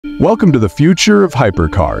Welcome to the future of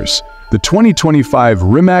hypercars. The 2025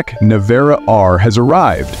 Rimac Nevera R has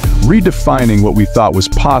arrived, redefining what we thought was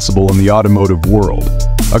possible in the automotive world.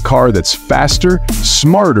 A car that's faster,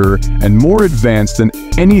 smarter, and more advanced than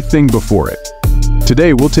anything before it.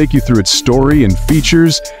 Today we'll take you through its story and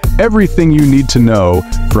features, everything you need to know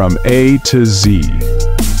from A to Z.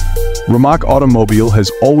 Rimac Automobili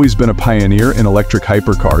has always been a pioneer in electric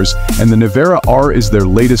hypercars, and the Nevera R is their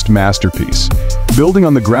latest masterpiece. Building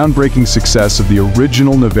on the groundbreaking success of the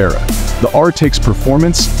original Nevera, the R takes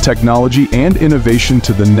performance, technology, and innovation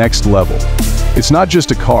to the next level. It's not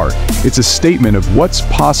just a car, it's a statement of what's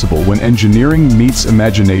possible when engineering meets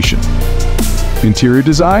imagination. Interior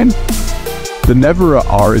design? The Nevera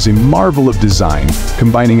R is a marvel of design,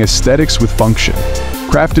 combining aesthetics with function.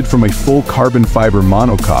 Crafted from a full carbon fiber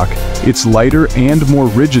monocoque, it's lighter and more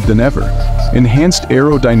rigid than ever. Enhanced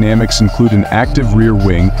aerodynamics include an active rear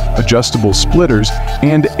wing, adjustable splitters,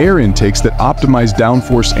 and air intakes that optimize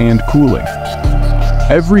downforce and cooling.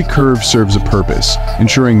 Every curve serves a purpose,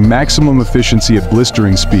 ensuring maximum efficiency at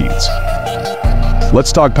blistering speeds.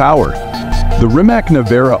 Let's talk power. The Rimac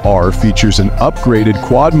Nevera R features an upgraded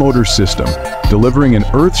quad-motor system, delivering an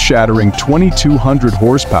earth-shattering 2,200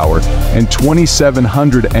 horsepower and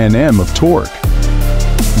 2,700 Nm of torque.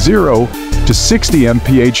 0 to 60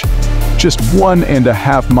 mph, just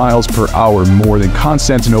 1.5 miles per hour more than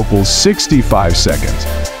Constantinople's 65 seconds.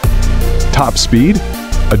 Top speed?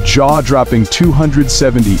 A jaw-dropping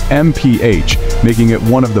 270 mph, making it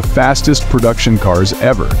one of the fastest production cars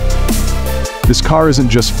ever. This car isn't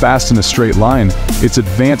just fast in a straight line, its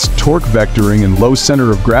advanced torque vectoring and low center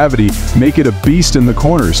of gravity make it a beast in the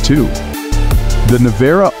corners too. The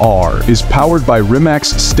Nevera R is powered by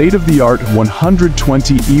Rimac's state-of-the-art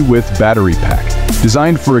 120 E-width battery pack.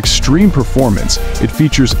 Designed for extreme performance, it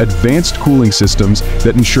features advanced cooling systems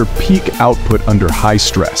that ensure peak output under high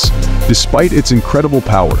stress. Despite its incredible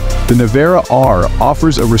power, the Nevera R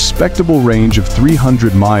offers a respectable range of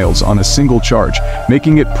 300 miles on a single charge,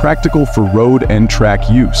 making it practical for road and track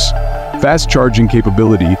use. Fast charging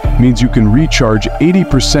capability means you can recharge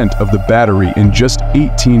 80% of the battery in just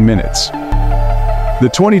 18 minutes. The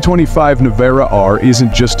 2025 Nevera R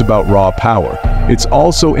isn't just about raw power, it's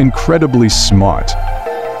also incredibly smart.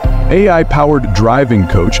 AI-powered driving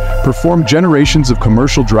coach perform generations of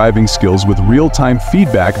commercial driving skills with real-time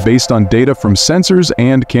feedback based on data from sensors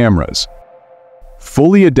and cameras.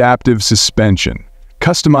 Fully adaptive suspension.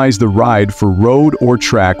 Customize the ride for road or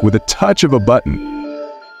track with a touch of a button.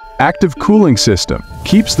 Active cooling system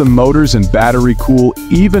keeps the motors and battery cool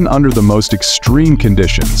even under the most extreme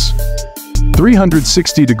conditions.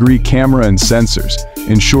 360-degree camera and sensors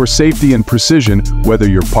ensure safety and precision whether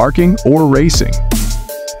you're parking or racing.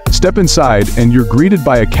 Step inside and you're greeted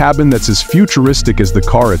by a cabin that's as futuristic as the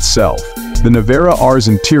car itself. The Nevera R's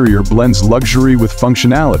interior blends luxury with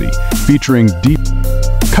functionality, featuring deep,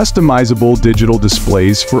 customizable digital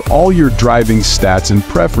displays for all your driving stats and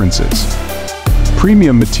preferences.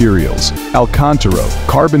 Premium materials, Alcantara,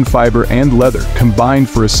 carbon fiber, and leather combine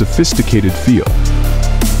for a sophisticated feel.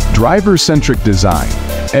 Driver-centric design.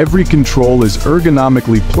 Every control is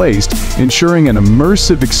ergonomically placed, ensuring an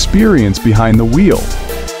immersive experience behind the wheel.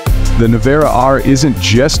 The Nevera R isn't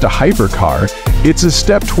just a hypercar, it's a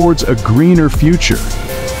step towards a greener future.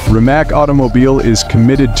 Rimac Automobili is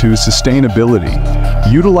committed to sustainability,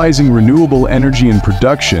 utilizing renewable energy in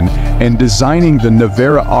production and designing the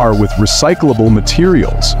Nevera R with recyclable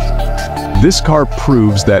materials. This car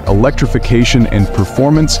proves that electrification and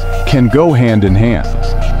performance can go hand in hand.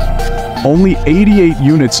 Only 88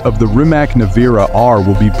 units of the Rimac Nevera R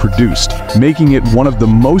will be produced, making it one of the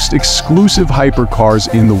most exclusive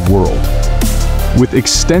hypercars in the world. With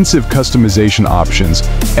extensive customization options,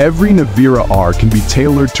 every Nevera R can be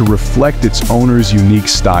tailored to reflect its owner's unique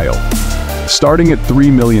style. Starting at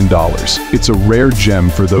 $3 million, it's a rare gem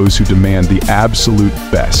for those who demand the absolute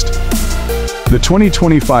best. The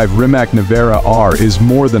 2025 Rimac Nevera R is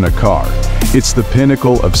more than a car. It's the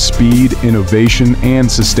pinnacle of speed, innovation, and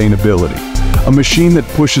sustainability. A machine that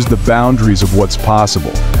pushes the boundaries of what's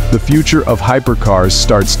possible. The future of hypercars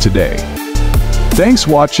starts today. Thanks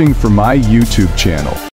for watching for my YouTube channel.